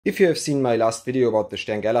If you have seen my last video about the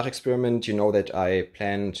Stern-Gerlach experiment, you know that I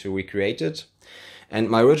plan to recreate it. And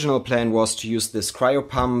my original plan was to use this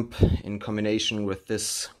cryopump in combination with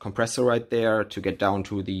this compressor right there to get down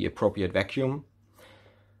to the appropriate vacuum.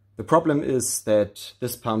 The problem is that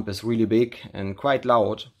this pump is really big and quite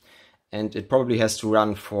loud, and it probably has to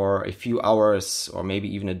run for a few hours or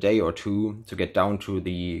maybe even a day or two to get down to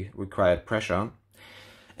the required pressure.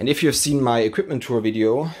 And if you've seen my equipment tour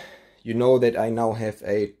video, you know that I now have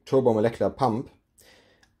a turbomolecular pump.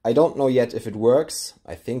 I don't know yet if it works.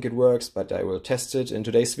 I think it works, but I will test it in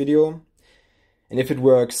today's video. And if it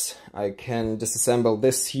works, I can disassemble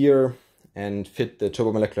this here and fit the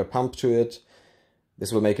turbomolecular pump to it.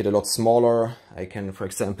 This will make it a lot smaller. I can, for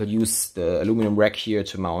example, use the aluminum rack here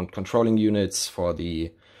to mount controlling units for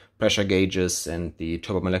the pressure gauges and the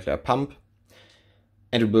turbomolecular pump.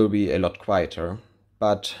 And it will be a lot quieter.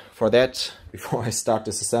 But for that, before I start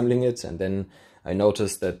disassembling it, and then I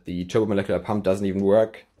notice that the turbomolecular pump doesn't even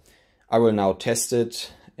work, I will now test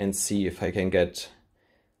it and see if I can get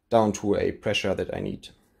down to a pressure that I need.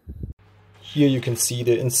 Here you can see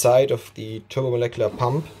the inside of the turbomolecular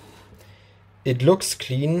pump. It looks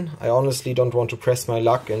clean. I honestly don't want to press my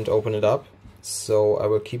luck and open it up, so I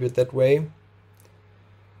will keep it that way.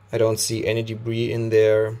 I don't see any debris in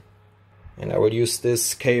there. And I will use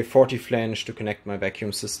this K40 flange to connect my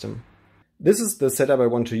vacuum system. This is the setup I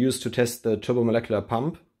want to use to test the turbomolecular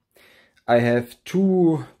pump. I have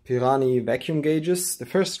two Pirani vacuum gauges. The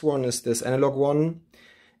first one is this analog one,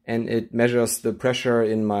 and it measures the pressure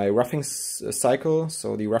in my roughing cycle.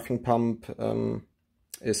 So the roughing pump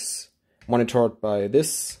is monitored by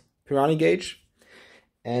this Pirani gauge.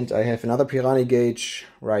 And I have another Pirani gauge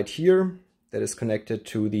right here that is connected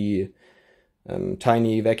to the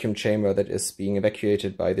tiny vacuum chamber that is being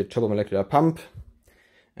evacuated by the turbomolecular pump,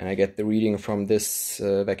 and I get the reading from this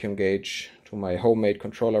vacuum gauge to my homemade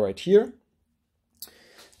controller right here.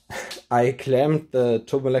 I clamped the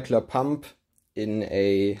turbomolecular pump in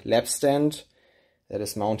a lab stand that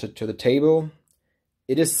is mounted to the table.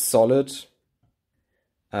 It is solid.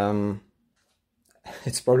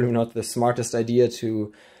 It's probably not the smartest idea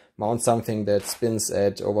to mount something that spins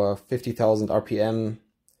at over 50,000 RPM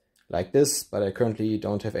like this, but I currently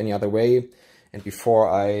don't have any other way. And before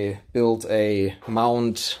I build a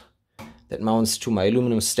mount that mounts to my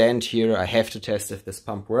aluminum stand here, I have to test if this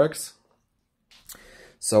pump works.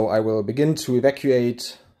 So I will begin to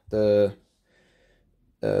evacuate the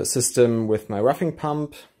system with my roughing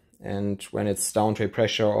pump, and when it's down to a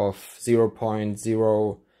pressure of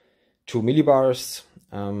 0.02 millibars,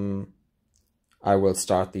 I will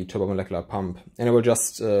start the turbomolecular pump. And I will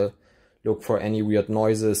just look for any weird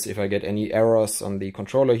noises, if I get any errors on the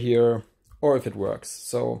controller here, or if it works.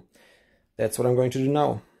 So that's what I'm going to do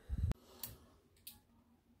now.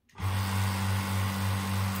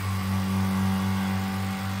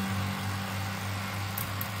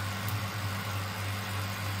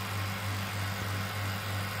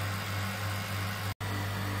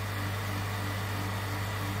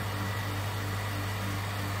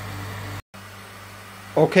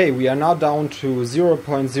 Okay, we are now down to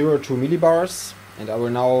 0.02 millibars, and I will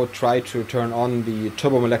now try to turn on the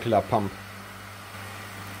turbomolecular pump.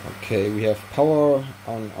 Okay, we have power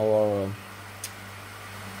on our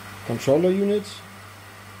controller unit.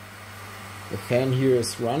 The fan here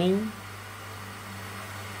is running,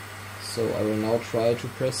 so I will now try to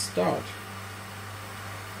press start.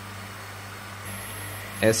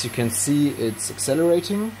 As you can see, it's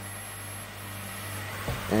accelerating.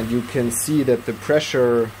 And you can see that the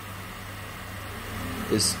pressure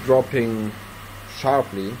is dropping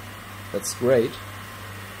sharply. That's great.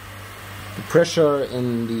 The pressure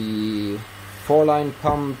in the 4-line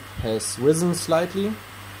pump has risen slightly.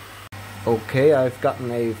 Okay, I've gotten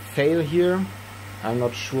a fail here. I'm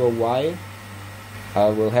not sure why. I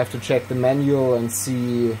will have to check the manual and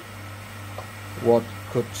see what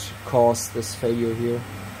could cause this failure here.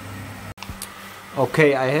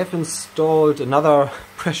 Okay, I have installed another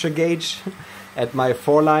pressure gauge at my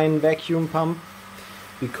 4-line vacuum pump,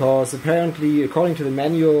 because apparently, according to the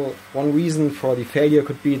manual, one reason for the failure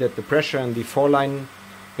could be that the pressure in the 4-line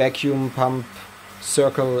vacuum pump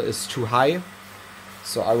circle is too high.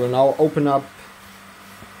 So I will now open up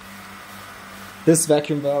this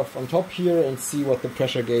vacuum valve on top here and see what the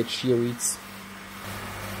pressure gauge here reads.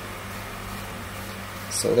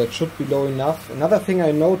 So that should be low enough. Another thing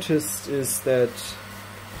I noticed is that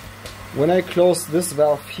when I close this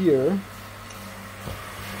valve here,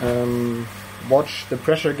 watch the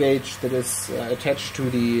pressure gauge that is attached to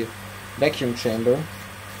the vacuum chamber.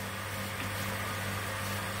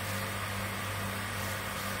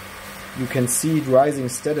 You can see it rising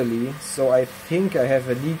steadily, so I think I have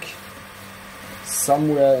a leak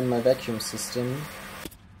somewhere in my vacuum system.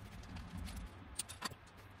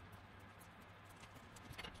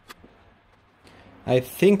 I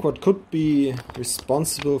think what could be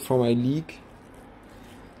responsible for my leak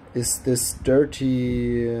is this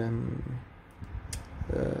dirty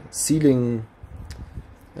sealing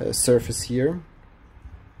surface here.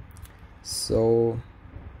 So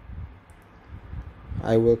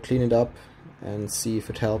I will clean it up and see if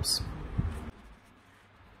it helps.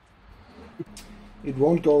 It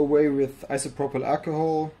won't go away with isopropyl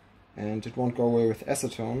alcohol and it won't go away with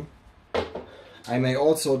acetone. I may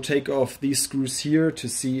also take off these screws here to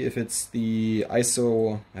see if it's the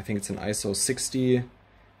ISO, I think it's an ISO 60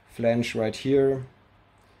 flange right here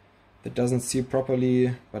that doesn't seal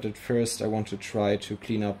properly, but at first I want to try to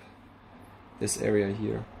clean up this area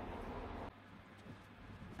here.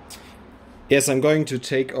 Yes, I'm going to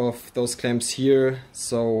take off those clamps here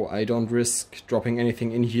so I don't risk dropping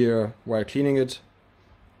anything in here while cleaning it.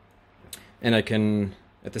 And I can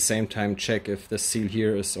at the same time check if the seal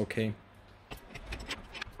here is okay.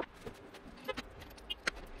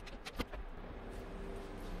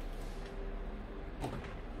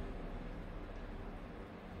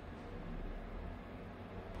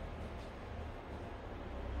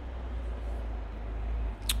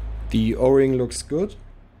 The O-ring looks good.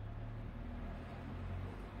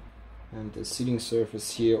 And the sealing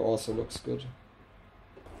surface here also looks good.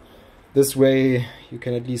 This way you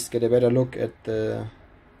can at least get a better look at the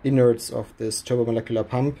innards of this turbomolecular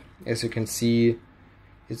pump. As you can see,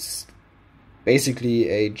 it's basically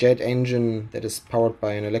a jet engine that is powered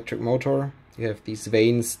by an electric motor. You have these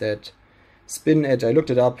vanes that spin at, I looked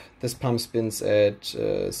it up, this pump spins at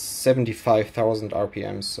 75,000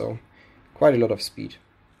 RPM, so quite a lot of speed.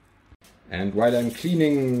 And while I'm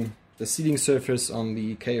cleaning the sealing surface on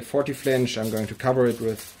the KF40 flange, I'm going to cover it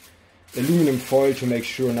with aluminum foil to make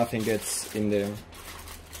sure nothing gets in there.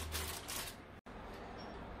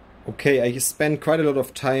 Okay, I spent quite a lot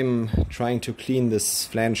of time trying to clean this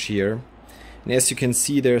flange here. And as you can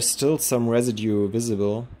see, there's still some residue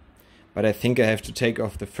visible. But I think I have to take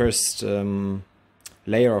off the first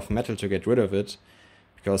layer of metal to get rid of it.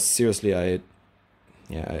 Because seriously, I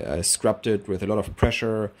scrubbed it with a lot of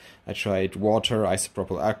pressure. I tried water,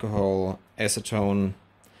 isopropyl alcohol, acetone.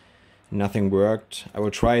 Nothing worked. I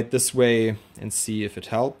will try it this way and see if it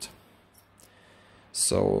helped.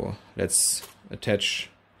 So let's attach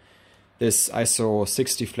this ISO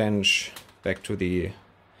 60 flange back to the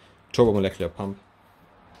turbomolecular pump.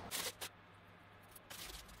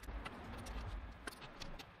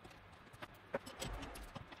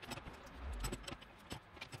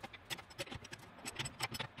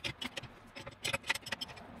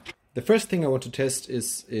 The first thing I want to test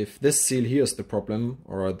is if this seal here is the problem,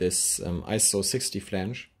 or this ISO 60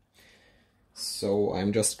 flange. So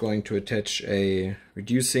I'm just going to attach a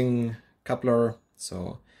reducing coupler,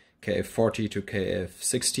 so KF40 to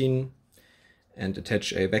KF16, and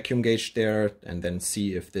attach a vacuum gauge there, and then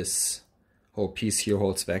see if this whole piece here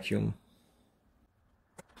holds vacuum.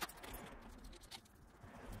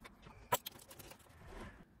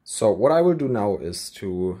 So what I will do now is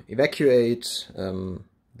to evacuate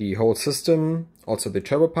the whole system, also the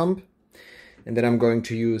turbo pump, and then I'm going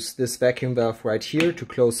to use this vacuum valve right here to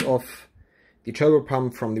close off the turbo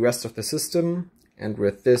pump from the rest of the system. And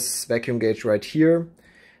with this vacuum gauge right here,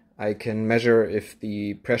 I can measure if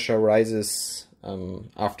the pressure rises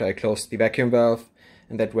after I close the vacuum valve,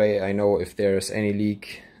 and that way I know if there's any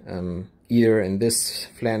leak either in this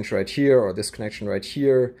flange right here, or this connection right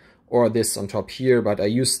here, or this on top here. But I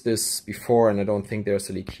used this before and I don't think there's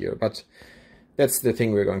a leak here. But that's the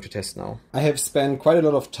thing we're going to test now. I have spent quite a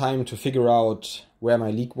lot of time to figure out where my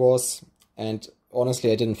leak was, and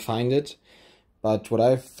honestly I didn't find it. But what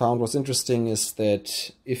I found was interesting is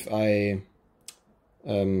that if I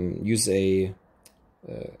use a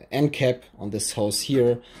end cap on this hose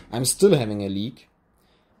here, I'm still having a leak.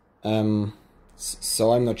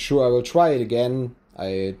 So I'm not sure. I will try it again.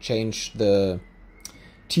 I changed the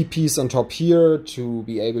T-piece on top here to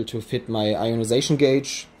be able to fit my ionization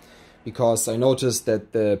gauge, because I noticed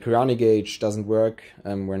that the Pirani gauge doesn't work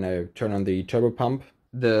when I turn on the turbo pump.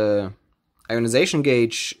 The ionization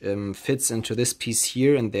gauge fits into this piece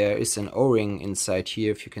here, and there is an O-ring inside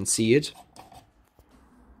here, if you can see it.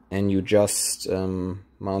 And you just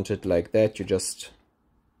mount it like that. You just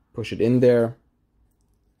push it in there.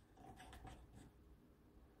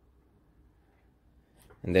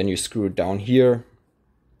 And then you screw it down here.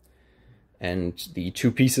 And the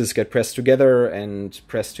two pieces get pressed together and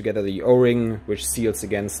press together the O-ring, which seals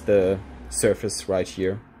against the surface right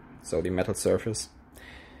here, so the metal surface.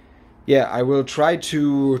 Yeah, I will try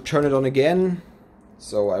to turn it on again.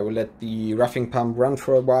 So I will let the roughing pump run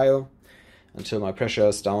for a while until my pressure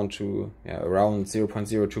is down to around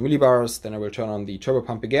 0.02 millibars. Then I will turn on the turbo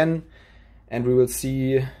pump again and we will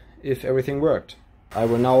see if everything worked. I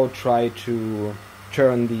will now try to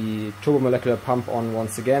turn the turbomolecular pump on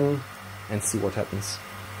once again and see what happens.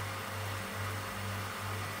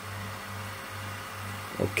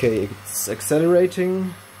 Okay, it's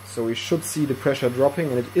accelerating, so we should see the pressure dropping,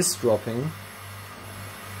 and it is dropping.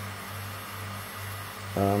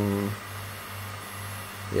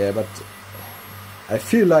 Yeah, but I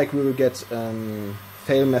feel like we will get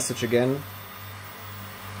fail message again,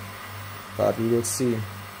 but we will see.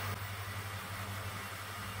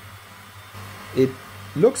 It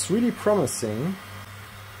looks really promising.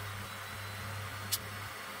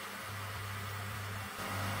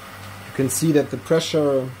 You can see that the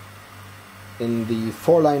pressure in the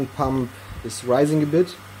 4-line pump is rising a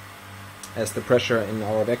bit as the pressure in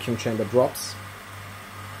our vacuum chamber drops.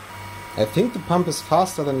 I think the pump is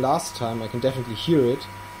faster than last time, I can definitely hear it.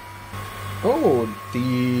 Oh,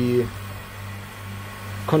 the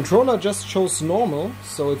controller just shows normal,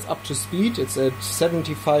 so it's up to speed, it's at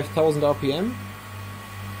 75,000 RPM.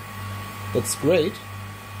 That's great.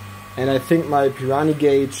 And I think my Pirani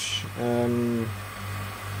gauge,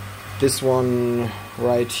 this one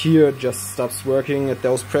right here, just stops working at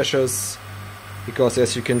those pressures, because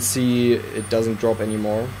as you can see it doesn't drop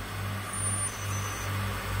anymore.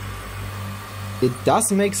 It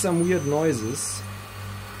does make some weird noises.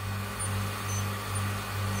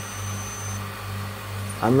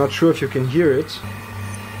 I'm not sure if you can hear it.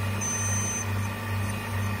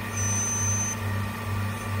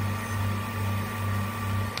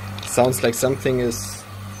 Sounds like something is...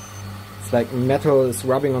 it's like metal is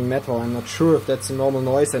rubbing on metal. I'm not sure if that's a normal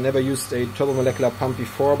noise. I never used a turbomolecular pump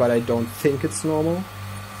before, but I don't think it's normal.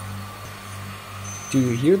 Do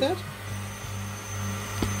you hear that?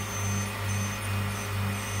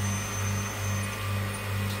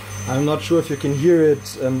 I'm not sure if you can hear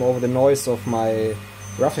it over the noise of my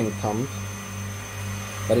roughing pump,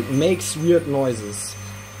 but it makes weird noises.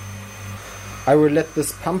 I will let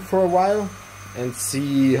this pump for a while and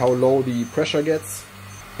see how low the pressure gets.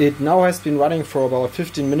 It now has been running for about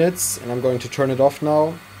 15 minutes and I'm going to turn it off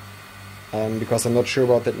now because I'm not sure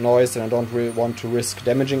about that noise and I don't really want to risk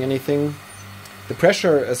damaging anything. The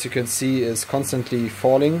pressure, as you can see, is constantly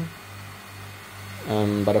falling,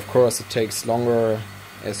 but of course it takes longer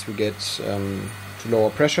as we get to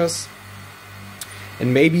lower pressures.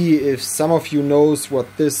 And maybe if some of you knows what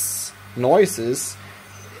this noise is,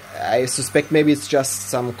 I suspect maybe it's just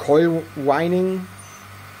some coil whining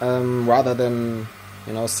rather than,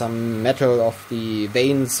 you know, some metal of the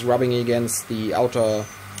vanes rubbing against the outer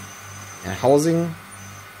housing.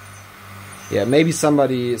 Yeah, maybe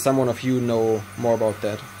someone of you know more about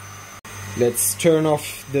that. Let's turn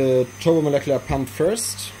off the turbomolecular pump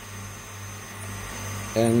first.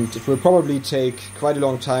 And it will probably take quite a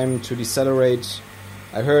long time to decelerate.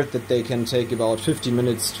 I heard that they can take about 15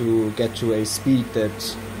 minutes to get to a speed that,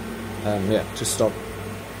 to stop.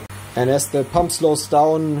 And as the pump slows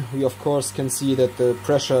down, we of course can see that the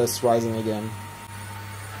pressure is rising again.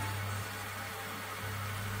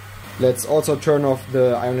 Let's also turn off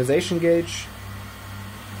the ionization gauge.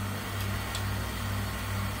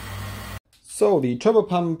 So the turbo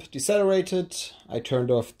pump decelerated, I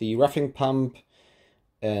turned off the roughing pump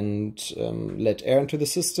and let air into the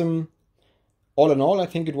system. All in all, I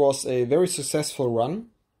think it was a very successful run.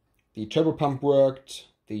 The turbo pump worked,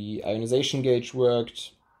 the ionization gauge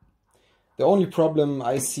worked. The only problem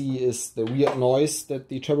I see is the weird noise that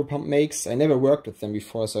the turbo pump makes. I never worked with them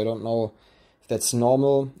before, so I don't know if that's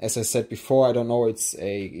normal. As I said before, I don't know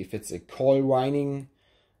if it's a coil whining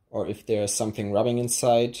or if there's something rubbing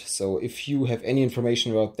inside. So if you have any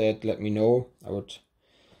information about that, let me know. I would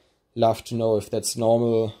love to know if that's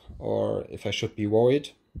normal or if I should be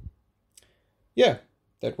worried. Yeah,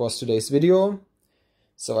 that was today's video.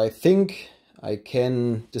 So I think I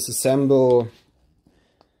can disassemble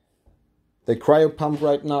the cryo pump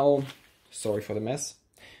right now. Sorry for the mess.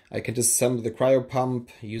 I can disassemble the cryo pump,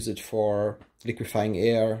 use it for liquefying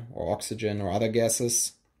air or oxygen or other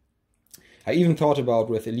gases. I even thought about,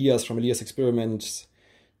 with Elias from Elias Experiments,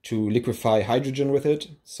 to liquefy hydrogen with it.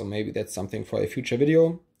 So maybe that's something for a future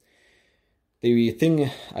video. The thing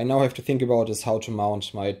I now have to think about is how to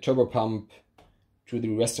mount my turbo pump to the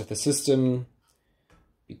rest of the system,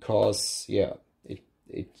 because yeah,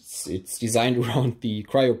 it's designed around the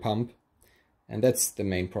cryo pump, and that's the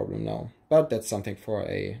main problem now. But that's something for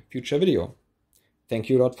a future video. Thank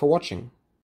you a lot for watching.